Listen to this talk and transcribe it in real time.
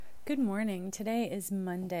Good morning. Today is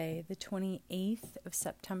Monday, the 28th of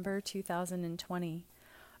September, 2020.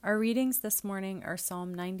 Our readings this morning are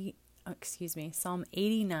Psalm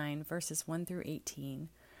 89, verses 1 through 18,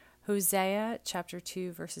 Hosea chapter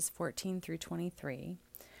 2, verses 14 through 23,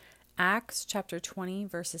 Acts chapter 20,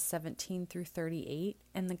 verses 17 through 38,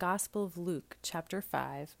 and the Gospel of Luke chapter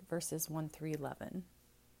 5, verses 1 through 11.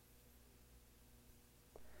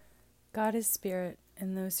 God is spirit,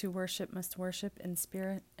 and those who worship must worship in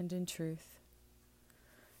spirit and in truth.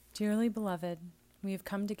 Dearly beloved, we have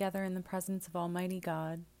come together in the presence of Almighty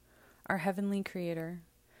God, our heavenly Creator,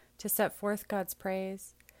 to set forth God's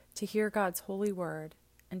praise, to hear God's holy word,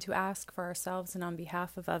 and to ask for ourselves and on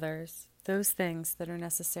behalf of others those things that are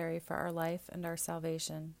necessary for our life and our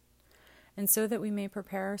salvation. And so that we may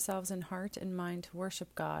prepare ourselves in heart and mind to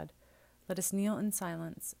worship God, let us kneel in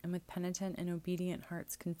silence and with penitent and obedient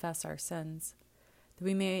hearts confess our sins, that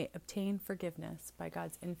we may obtain forgiveness by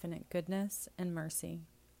God's infinite goodness and mercy.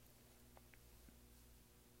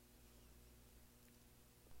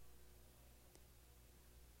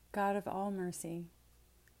 God of all mercy,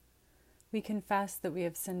 we confess that we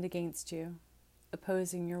have sinned against you,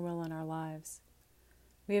 opposing your will in our lives.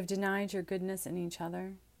 We have denied your goodness in each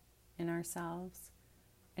other, in ourselves,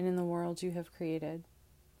 and in the world you have created.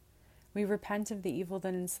 We repent of the evil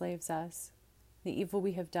that enslaves us, the evil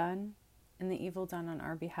we have done, and the evil done on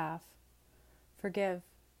our behalf. Forgive,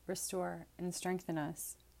 restore, and strengthen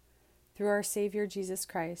us, through our Savior Jesus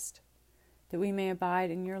Christ, that we may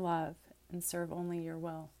abide in your love and serve only your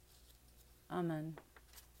will. Amen.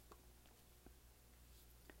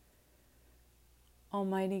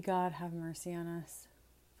 Almighty God, have mercy on us.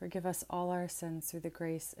 Forgive us all our sins through the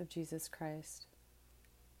grace of Jesus Christ.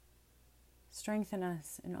 Strengthen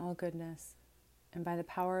us in all goodness, and by the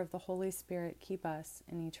power of the Holy Spirit keep us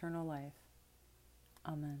in eternal life.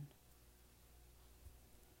 Amen.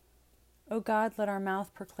 O God, let our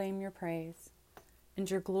mouth proclaim your praise,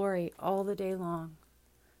 and your glory all the day long.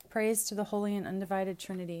 Praise to the Holy and Undivided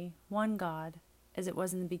Trinity, one God, as it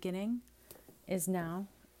was in the beginning, is now,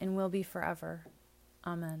 and will be forever.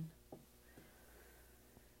 Amen.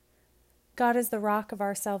 God is the rock of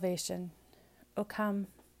our salvation. O come,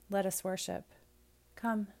 let us worship.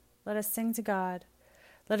 Come, let us sing to God.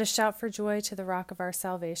 Let us shout for joy to the rock of our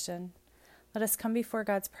salvation. Let us come before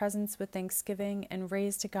God's presence with thanksgiving and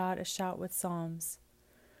raise to God a shout with psalms.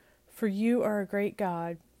 For you are a great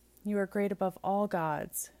God. You are great above all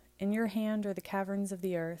gods. In your hand are the caverns of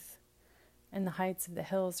the earth, and the heights of the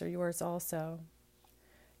hills are yours also.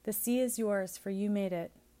 The sea is yours, for you made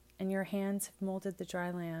it, and your hands have molded the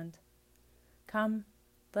dry land. Come,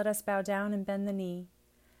 let us bow down and bend the knee,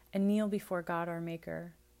 and kneel before God our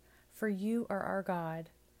Maker. For you are our God,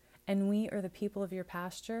 and we are the people of your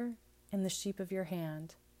pasture and the sheep of your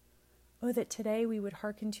hand. Oh, that today we would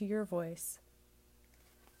hearken to your voice.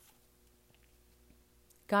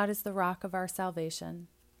 God is the rock of our salvation.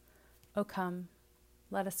 O come,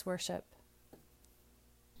 let us worship.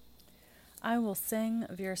 I will sing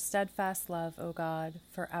of your steadfast love, O God,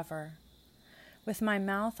 forever. With my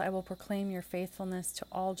mouth I will proclaim your faithfulness to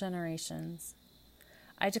all generations.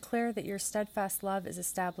 I declare that your steadfast love is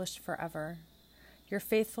established forever. Your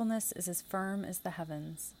faithfulness is as firm as the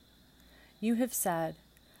heavens. You have said,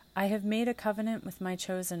 I have made a covenant with my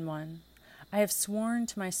chosen one. I have sworn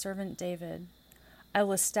to my servant David. I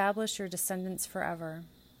will establish your descendants forever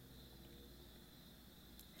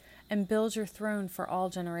and build your throne for all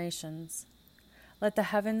generations. Let the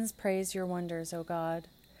heavens praise your wonders, O God,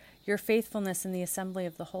 your faithfulness in the assembly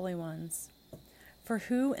of the holy ones. For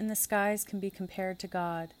who in the skies can be compared to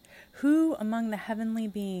God? Who among the heavenly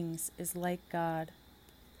beings is like God?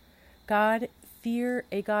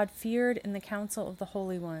 A God feared in the council of the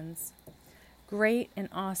holy ones, great and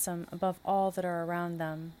awesome above all that are around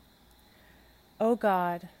them. O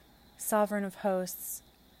God, sovereign of hosts,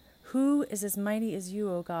 who is as mighty as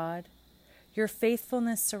you, O God? Your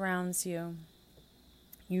faithfulness surrounds you.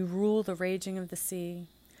 You rule the raging of the sea.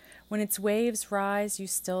 When its waves rise, you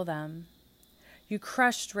still them. You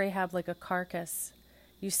crushed Rahab like a carcass.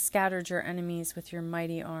 You scattered your enemies with your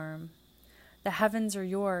mighty arm. The heavens are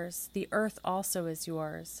yours. The earth also is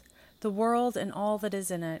yours. The world and all that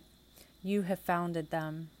is in it, you have founded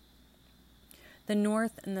them. The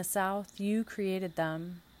north and the south, you created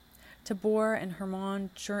them. Tabor and Hermon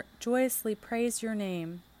joyously praise your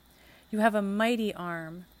name. You have a mighty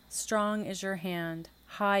arm. Strong is your hand.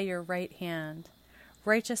 High your right hand.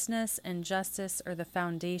 Righteousness and justice are the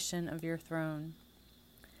foundation of your throne.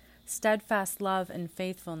 Steadfast love and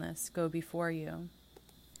faithfulness go before you.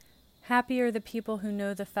 Happy are the people who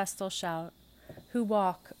know the festal shout, who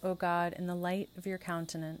walk, O God, in the light of your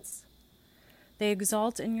countenance. They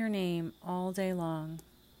exalt in your name all day long.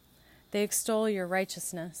 They extol your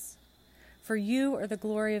righteousness. For you are the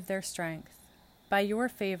glory of their strength. By your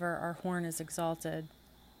favor our horn is exalted.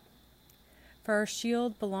 For our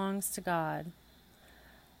shield belongs to God,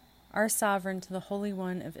 our sovereign, to the Holy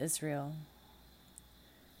One of Israel.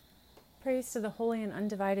 Praise to the Holy and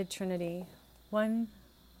Undivided Trinity, one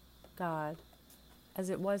God, as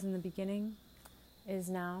it was in the beginning, is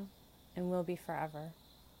now, and will be forever.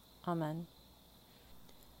 Amen.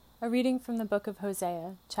 A reading from the book of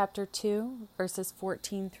Hosea, chapter 2, verses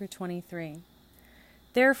 14 through 23.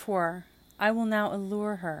 Therefore, I will now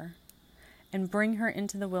allure her and bring her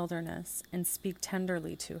into the wilderness and speak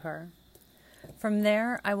tenderly to her. From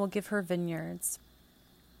there I will give her vineyards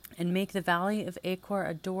and make the valley of Achor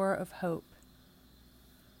a door of hope.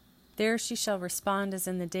 There she shall respond as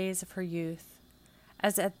in the days of her youth,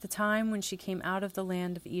 as at the time when she came out of the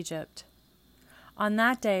land of Egypt. On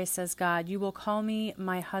that day, says God, you will call me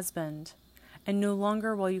my husband, and no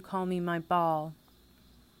longer will you call me my Baal.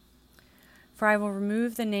 For I will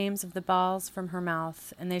remove the names of the Baals from her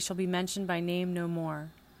mouth, and they shall be mentioned by name no more.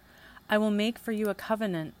 I will make for you a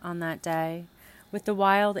covenant on that day with the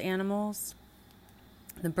wild animals,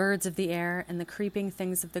 the birds of the air, and the creeping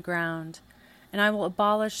things of the ground. And I will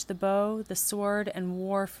abolish the bow, the sword, and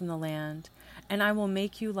war from the land, and I will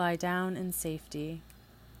make you lie down in safety.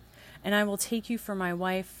 And I will take you for my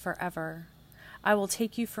wife forever. I will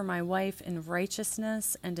take you for my wife in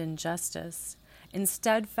righteousness and in justice, in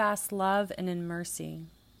steadfast love and in mercy.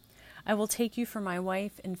 I will take you for my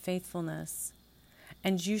wife in faithfulness,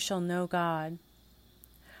 and you shall know God.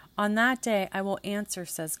 On that day I will answer,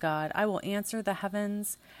 says God. I will answer the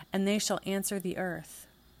heavens, and they shall answer the earth.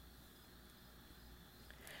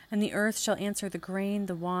 And the earth shall answer the grain,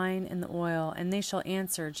 the wine, and the oil, and they shall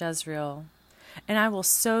answer Jezreel. And I will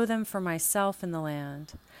sow them for myself in the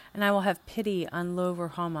land, and I will have pity on Lo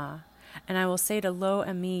Ruhamah, and I will say to Lo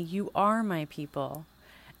Ammi, you are my people,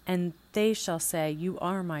 and they shall say, you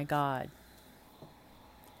are my God.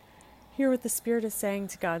 Hear what the Spirit is saying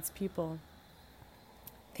to God's people.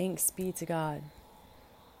 Thanks be to God.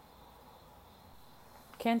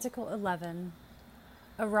 Canticle 11.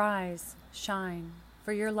 Arise, shine,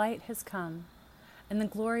 for your light has come, and the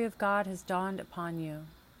glory of God has dawned upon you.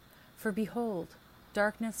 For behold,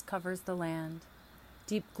 darkness covers the land,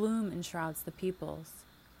 deep gloom enshrouds the peoples.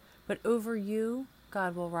 But over you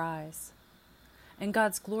God will rise, and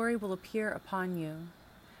God's glory will appear upon you.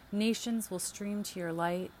 Nations will stream to your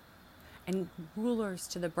light, and rulers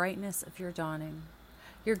to the brightness of your dawning.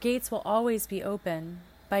 Your gates will always be open.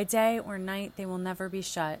 By day or night they will never be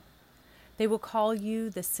shut. They will call you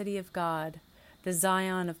the city of God, the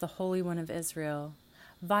Zion of the Holy One of Israel.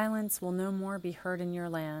 Violence will no more be heard in your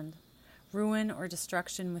land, ruin or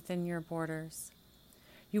destruction within your borders.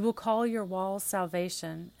 You will call your walls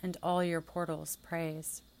salvation, and all your portals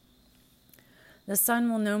praise. The sun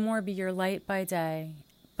will no more be your light by day.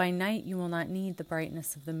 By night you will not need the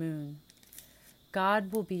brightness of the moon.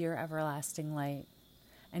 God will be your everlasting light,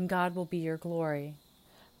 and God will be your glory.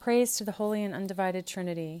 Praise to the Holy and Undivided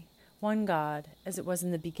Trinity, one God, as it was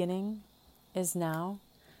in the beginning, is now,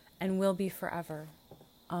 and will be forever.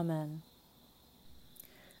 Amen.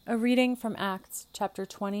 A reading from Acts chapter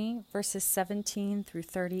 20, verses 17 through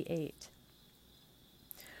 38.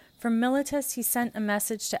 From Miletus he sent a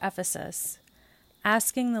message to Ephesus,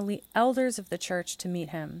 asking the elders of the church to meet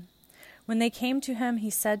him. When they came to him, he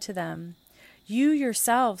said to them, you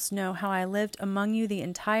yourselves know how I lived among you the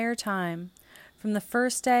entire time, from the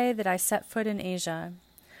first day that I set foot in Asia,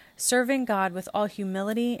 serving God with all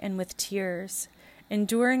humility and with tears,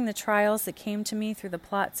 enduring the trials that came to me through the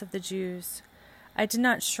plots of the Jews. I did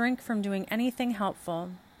not shrink from doing anything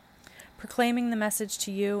helpful, proclaiming the message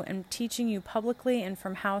to you and teaching you publicly and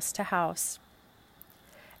from house to house,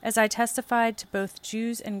 as I testified to both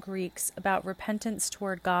Jews and Greeks about repentance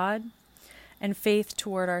toward God and faith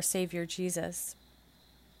toward our Savior Jesus.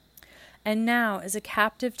 And now, as a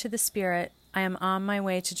captive to the Spirit, I am on my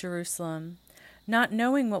way to Jerusalem, not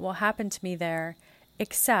knowing what will happen to me there,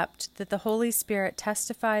 except that the Holy Spirit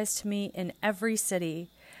testifies to me in every city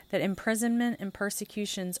that imprisonment and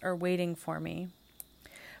persecutions are waiting for me.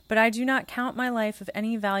 But I do not count my life of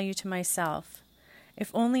any value to myself,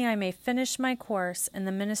 if only I may finish my course in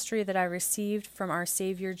the ministry that I received from our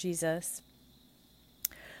Savior Jesus,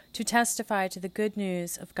 to testify to the good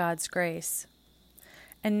news of God's grace.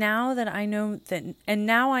 And now I know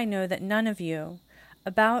that none of you,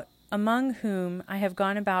 among whom I have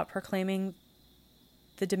gone about proclaiming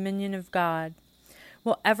the dominion of God,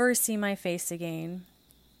 will ever see my face again.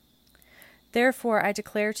 Therefore I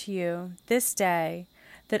declare to you this day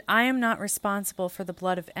that I am not responsible for the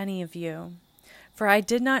blood of any of you, For I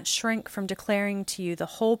did not shrink from declaring to you the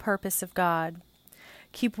whole purpose of God.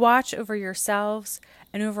 Keep watch over yourselves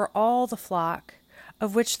and over all the flock,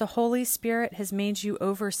 of which the Holy Spirit has made you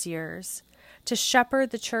overseers, to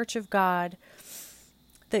shepherd the church of God,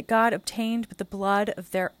 that God obtained with the blood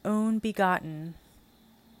of their own begotten.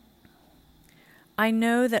 I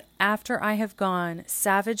know that after I have gone,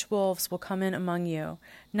 savage wolves will come in among you,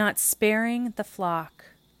 not sparing the flock.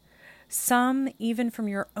 Some, even from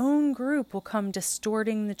your own group, will come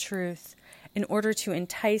distorting the truth in order to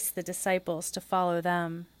entice the disciples to follow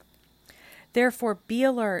them. Therefore, be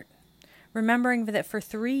alert, remembering that for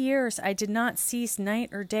 3 years I did not cease night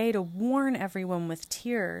or day to warn everyone with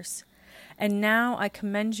tears. And now I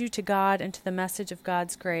commend you to God and to the message of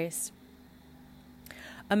God's grace,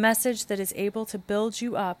 a message that is able to build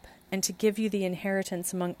you up and to give you the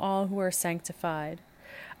inheritance among all who are sanctified.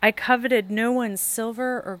 I coveted no one's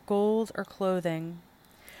silver or gold or clothing.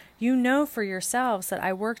 You know for yourselves that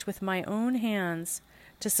I worked with my own hands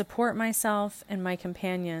to support myself and my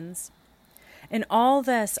companions. In all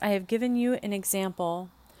this I have given you an example,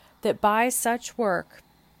 that by such work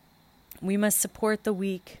we must support the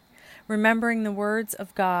weak, remembering the words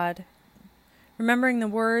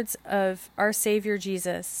of our Savior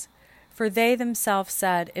Jesus. For they themselves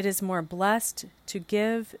said, "It is more blessed to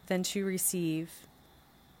give than to receive."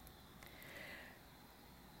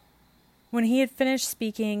 When he had finished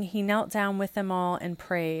speaking, he knelt down with them all and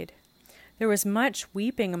prayed. There was much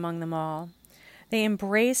weeping among them all. They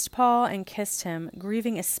embraced Paul and kissed him,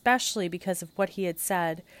 grieving especially because of what he had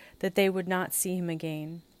said, that they would not see him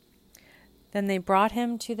again. Then they brought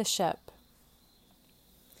him to the ship.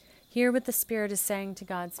 Hear what the Spirit is saying to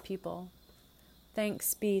God's people.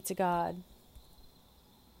 Thanks be to God.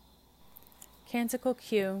 Canticle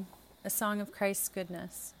Q, a song of Christ's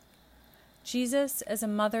goodness. Jesus, as a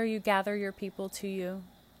mother, you gather your people to you.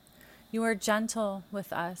 You are gentle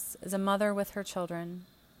with us, as a mother with her children.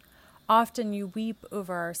 Often you weep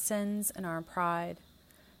over our sins and our pride.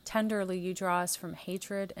 Tenderly you draw us from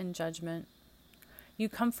hatred and judgment. You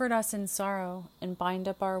comfort us in sorrow and bind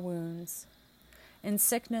up our wounds. In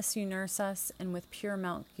sickness you nurse us, and with pure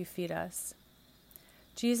milk you feed us.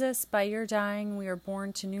 Jesus, by your dying we are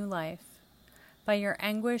born to new life. By your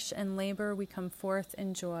anguish and labor we come forth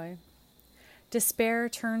in joy. Despair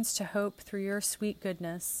turns to hope through your sweet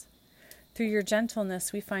goodness. Through your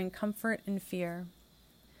gentleness we find comfort in fear.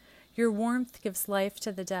 Your warmth gives life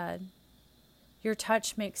to the dead. Your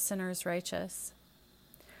touch makes sinners righteous.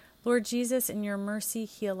 Lord Jesus, in your mercy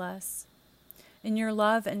heal us. In your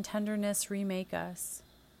love and tenderness remake us.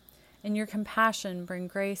 In your compassion bring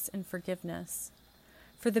grace and forgiveness.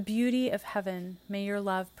 For the beauty of heaven, may your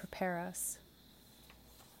love prepare us.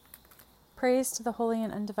 Praise to the Holy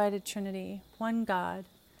and Undivided Trinity, one God,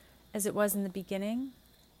 as it was in the beginning,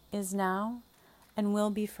 is now, and will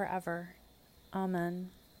be forever. Amen.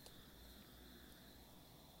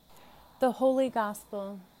 The Holy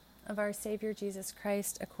Gospel of our Savior Jesus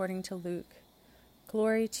Christ according to Luke.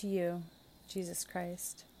 Glory to you, Jesus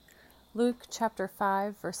Christ. Luke chapter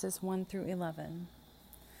 5, verses 1 through 11.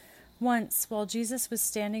 Once, while Jesus was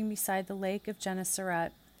standing beside the lake of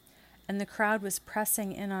Gennesaret, and the crowd was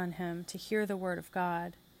pressing in on him to hear the word of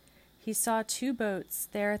God, he saw 2 boats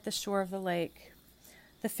there at the shore of the lake.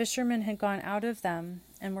 The fishermen had gone out of them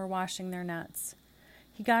and were washing their nets.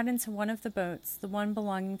 He got into one of the boats, the one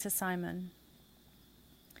belonging to Simon,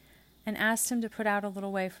 and asked him to put out a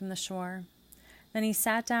little way from the shore. Then he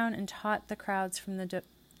sat down and taught the crowds from the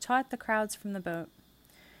boat.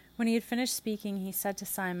 When he had finished speaking, he said to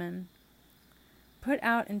Simon, "Put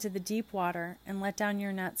out into the deep water and let down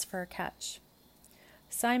your nets for a catch."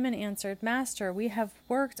 Simon answered, "Master, we have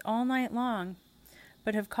worked all night long,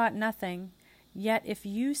 but have caught nothing. Yet if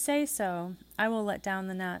you say so, I will let down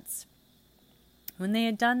the nets." When they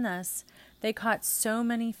had done this, they caught so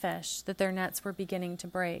many fish that their nets were beginning to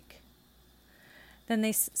break.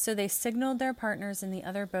 So they signaled their partners in the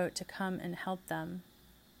other boat to come and help them.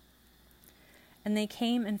 And they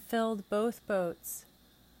came and filled both boats,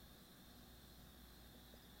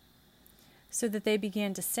 so that they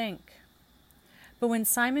began to sink. But when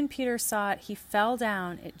Simon Peter saw it, he fell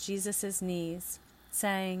down at Jesus' knees,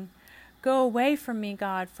 saying, "Go away from me,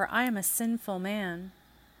 God, for I am a sinful man."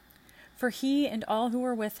 For he and all who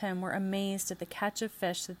were with him were amazed at the catch of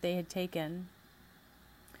fish that they had taken.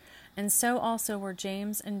 And so also were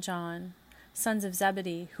James and John, sons of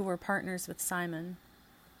Zebedee, who were partners with Simon.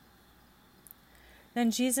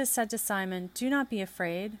 Then Jesus said to Simon, "Do not be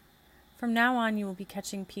afraid. From now on you will be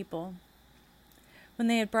catching people." When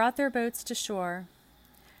they had brought their boats to shore,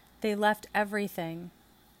 they left everything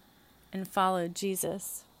and followed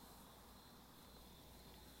Jesus.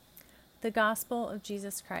 The Gospel of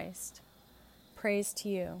Jesus Christ. Praise to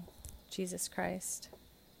you, Jesus Christ.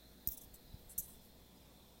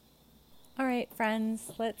 All right,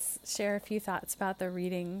 friends, let's share a few thoughts about the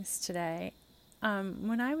readings today.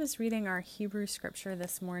 When I was reading our Hebrew scripture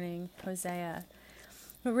this morning, Hosea,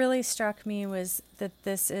 what really struck me was that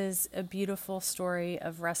this is a beautiful story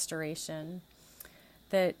of restoration,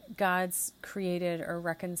 that God's created or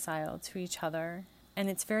reconciled to each other. And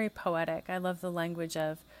it's very poetic. I love the language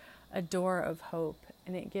of a door of hope.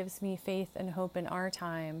 And it gives me faith and hope in our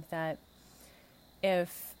time that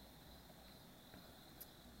if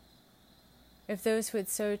those who had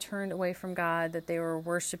so turned away from God that they were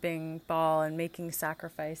worshiping Baal and making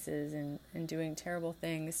sacrifices and doing terrible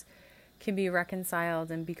things can be reconciled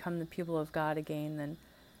and become the people of God again,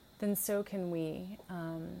 then so can we.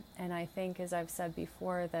 And I think, as I've said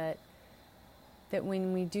before, that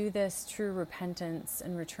when we do this true repentance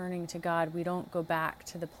and returning to God, we don't go back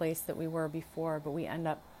to the place that we were before, but we end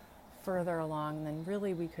up further along than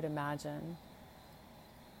really we could imagine.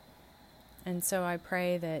 And so I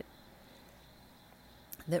pray that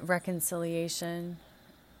reconciliation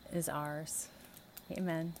is ours.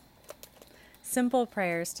 Amen. Simple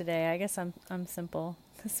prayers today. I guess I'm simple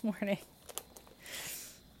this morning.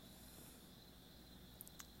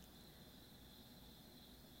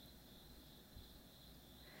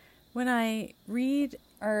 When I read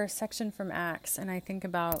our section from Acts and I think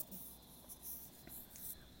about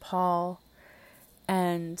Paul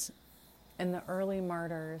and the early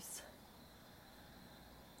martyrs,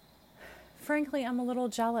 frankly, I'm a little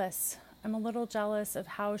jealous. I'm a little jealous of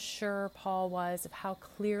how sure Paul was, of how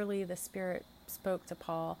clearly the Spirit spoke to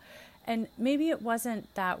Paul. And maybe it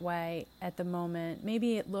wasn't that way at the moment.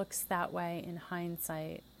 Maybe it looks that way in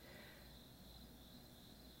hindsight.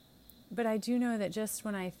 But I do know that just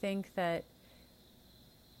when I think that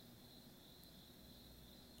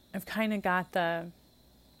I've kind of got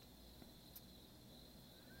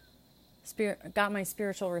got my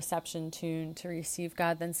spiritual reception tuned to receive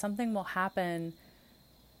God, then something will happen,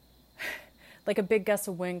 like a big gust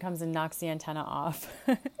of wind comes and knocks the antenna off.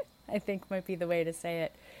 I think might be the way to say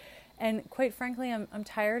it. And quite frankly, I'm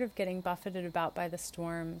tired of getting buffeted about by the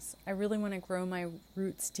storms. I really want to grow my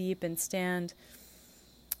roots deep and stand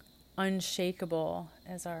unshakable,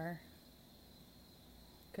 as our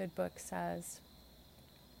good book says,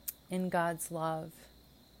 in God's love,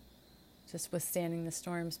 just withstanding the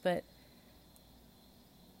storms. But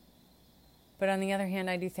on the other hand,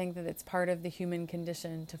 I do think that it's part of the human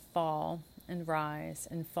condition to fall and rise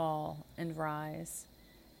and fall and rise.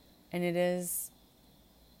 And it is,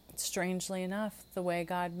 strangely enough, the way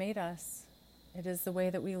God made us. It is the way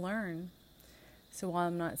that we learn. So while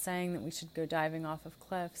I'm not saying that we should go diving off of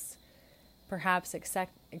cliffs, perhaps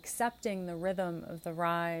accepting the rhythm of the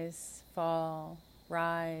rise, fall,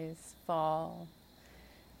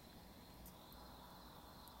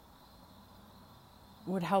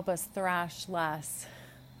 would help us thrash less.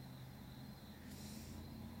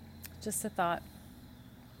 Just a thought.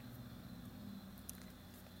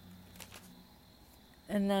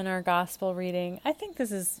 And then our gospel reading. I think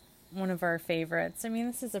this is one of our favorites. I mean,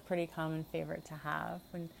 this is a pretty common favorite to have.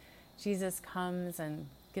 When Jesus comes and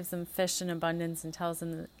gives them fish in abundance and tells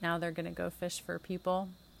them that now they're going to go fish for people.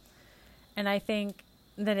 And I think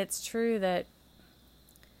that it's true that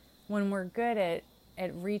when we're good at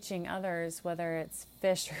reaching others, whether it's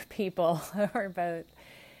fish or people or both,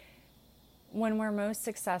 when we're most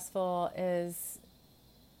successful is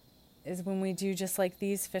when we do just like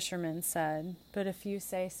these fishermen said, but if you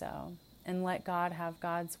say so, and let God have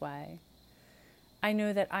God's way. I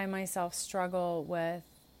know that I myself struggle with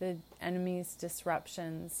the enemy's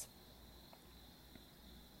disruptions.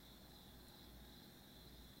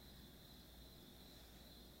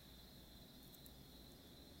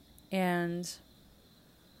 And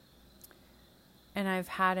I've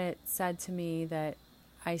had it said to me that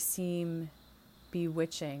I seem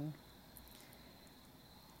bewitching.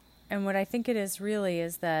 And what I think it is really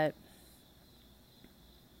is that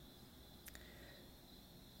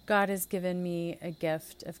God has given me a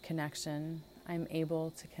gift of connection. I'm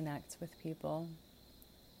able to connect with people.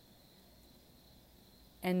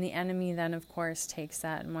 And the enemy then, of course, takes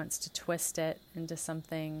that and wants to twist it into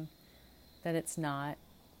something that it's not.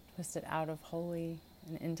 Twist it out of holy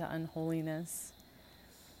and into unholiness.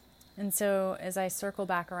 And so as I circle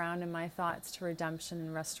back around in my thoughts to redemption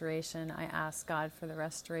and restoration, I ask God for the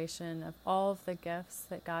restoration of all of the gifts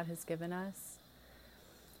that God has given us,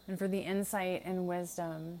 and for the insight and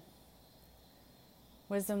wisdom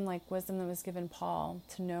like wisdom that was given Paul,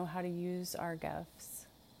 to know how to use our gifts,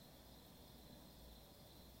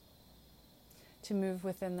 to move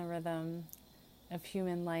within the rhythm of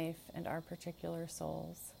human life and our particular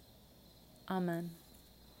souls. Amen.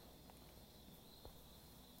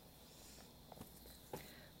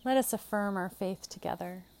 Let us affirm our faith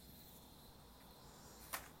together.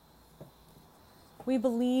 We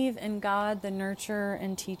believe in God, the nurturer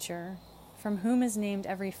and teacher, from whom is named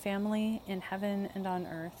every family in heaven and on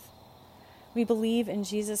earth. We believe in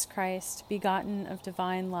Jesus Christ, begotten of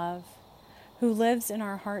divine love, who lives in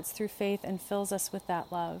our hearts through faith and fills us with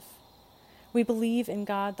that love. We believe in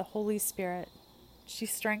God, the Holy Spirit. She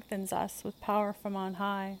strengthens us with power from on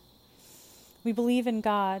high. We believe in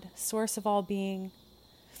God, source of all being.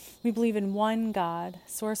 We believe in one God,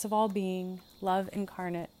 source of all being, love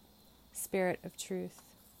incarnate, Spirit of truth.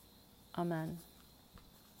 Amen.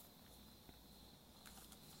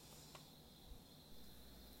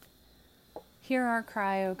 Hear our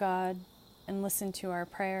cry, O God, and listen to our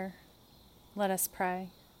prayer. Let us pray.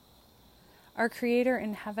 Our Creator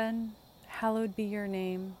in heaven, hallowed be your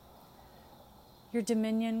name. Your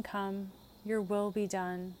dominion come, your will be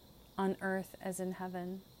done, on earth as in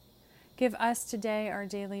heaven. Give us today our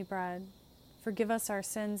daily bread. Forgive us our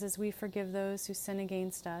sins as we forgive those who sin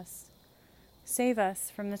against us. Save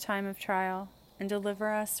us from the time of trial and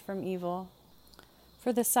deliver us from evil.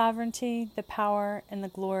 For the sovereignty, the power, and the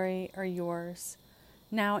glory are yours,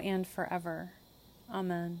 now and forever.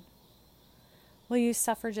 Amen. Will you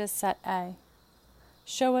suffragists set A?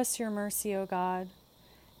 Show us your mercy, O God,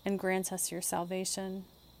 and grant us your salvation.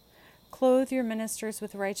 Clothe your ministers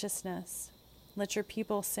with righteousness. Let your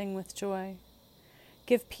people sing with joy.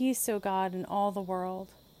 Give peace, O God, in all the world,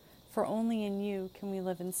 for only in you can we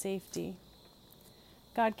live in safety.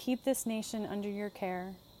 God, keep this nation under your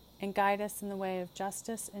care and guide us in the way of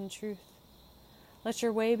justice and truth. Let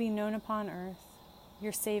your way be known upon earth,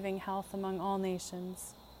 your saving health among all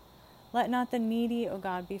nations. Let not the needy, O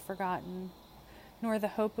God, be forgotten, nor the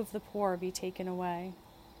hope of the poor be taken away.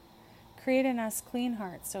 Create in us clean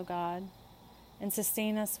hearts, O God, and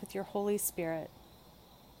sustain us with your Holy Spirit.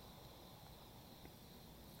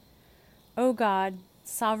 O God,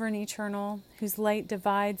 sovereign eternal, whose light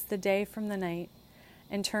divides the day from the night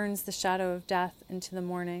and turns the shadow of death into the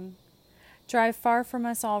morning, drive far from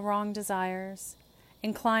us all wrong desires,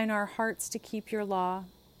 incline our hearts to keep your law,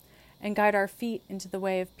 and guide our feet into the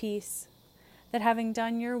way of peace, that having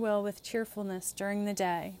done your will with cheerfulness during the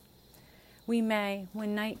day, we may,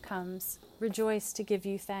 when night comes, rejoice to give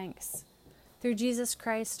you thanks. Through Jesus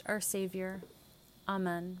Christ, our Savior.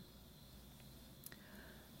 Amen.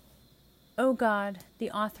 O God,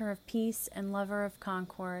 the author of peace and lover of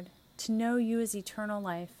concord, to know you is eternal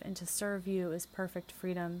life, and to serve you is perfect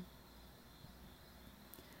freedom.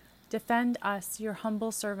 Defend us, your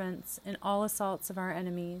humble servants, in all assaults of our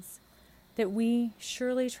enemies, that we,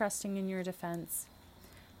 surely trusting in your defense,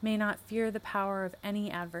 may not fear the power of any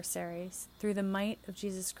adversaries, through the might of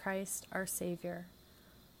Jesus Christ, our Savior.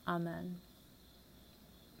 Amen.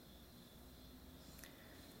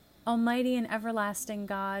 Almighty and everlasting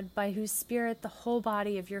God, by whose Spirit the whole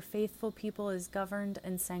body of your faithful people is governed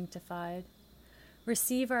and sanctified,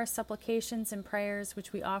 receive our supplications and prayers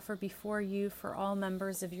which we offer before you for all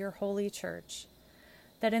members of your holy church,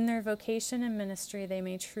 that in their vocation and ministry they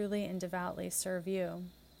may truly and devoutly serve you.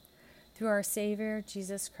 Through our Savior,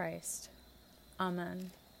 Jesus Christ.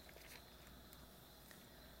 Amen.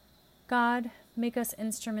 God, make us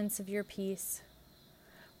instruments of your peace.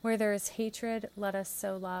 Where there is hatred, let us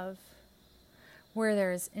sow love. Where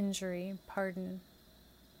there is injury, pardon.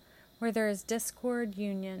 Where there is discord,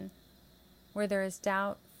 union. Where there is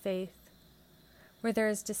doubt, faith. Where there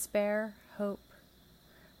is despair, hope.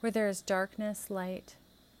 Where there is darkness, light.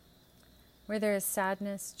 Where there is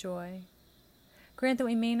sadness, joy. Grant that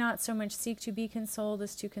we may not so much seek to be consoled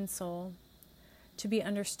as to console, to be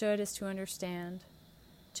understood as to understand,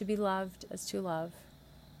 to be loved as to love.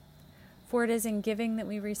 For it is in giving that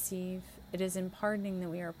we receive, it is in pardoning that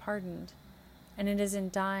we are pardoned, and it is in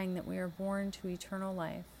dying that we are born to eternal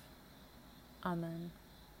life. Amen.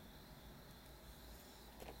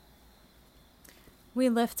 We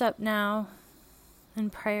lift up now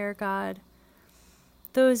in prayer, God,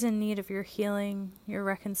 those in need of your healing, your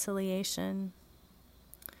reconciliation,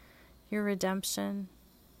 your redemption,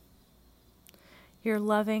 your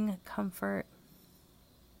loving comfort.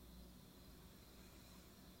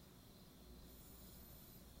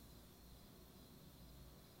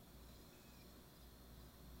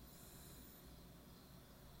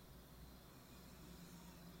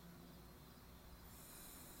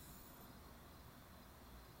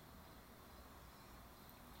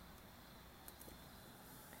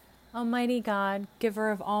 Almighty God, giver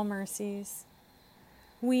of all mercies,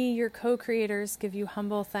 we, your co-creators, give you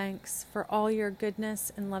humble thanks for all your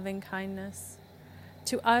goodness and loving kindness.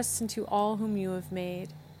 to us and to all whom you have made.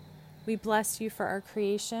 We bless you for our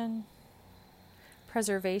creation,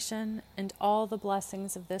 preservation, and all the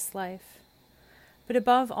blessings of this life, but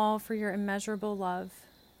above all for your immeasurable love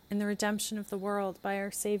and the redemption of the world by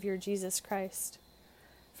our Savior Jesus Christ,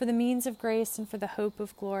 for the means of grace and for the hope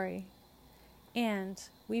of glory. And,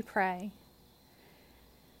 we pray,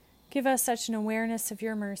 give us such an awareness of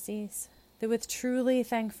your mercies that with truly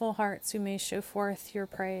thankful hearts we may show forth your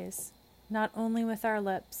praise, not only with our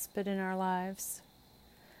lips, but in our lives,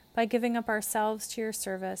 by giving up ourselves to your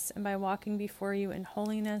service and by walking before you in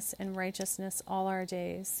holiness and righteousness all our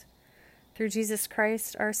days. Through Jesus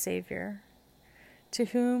Christ, our Savior, to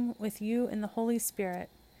whom, with you and the Holy Spirit,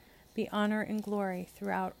 be honor and glory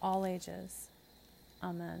throughout all ages.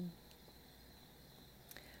 Amen.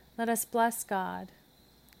 Let us bless God.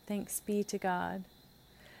 Thanks be to God.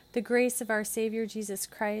 The grace of our Savior Jesus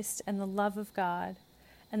Christ and the love of God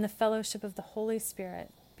and the fellowship of the Holy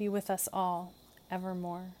Spirit be with us all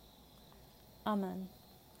evermore. Amen.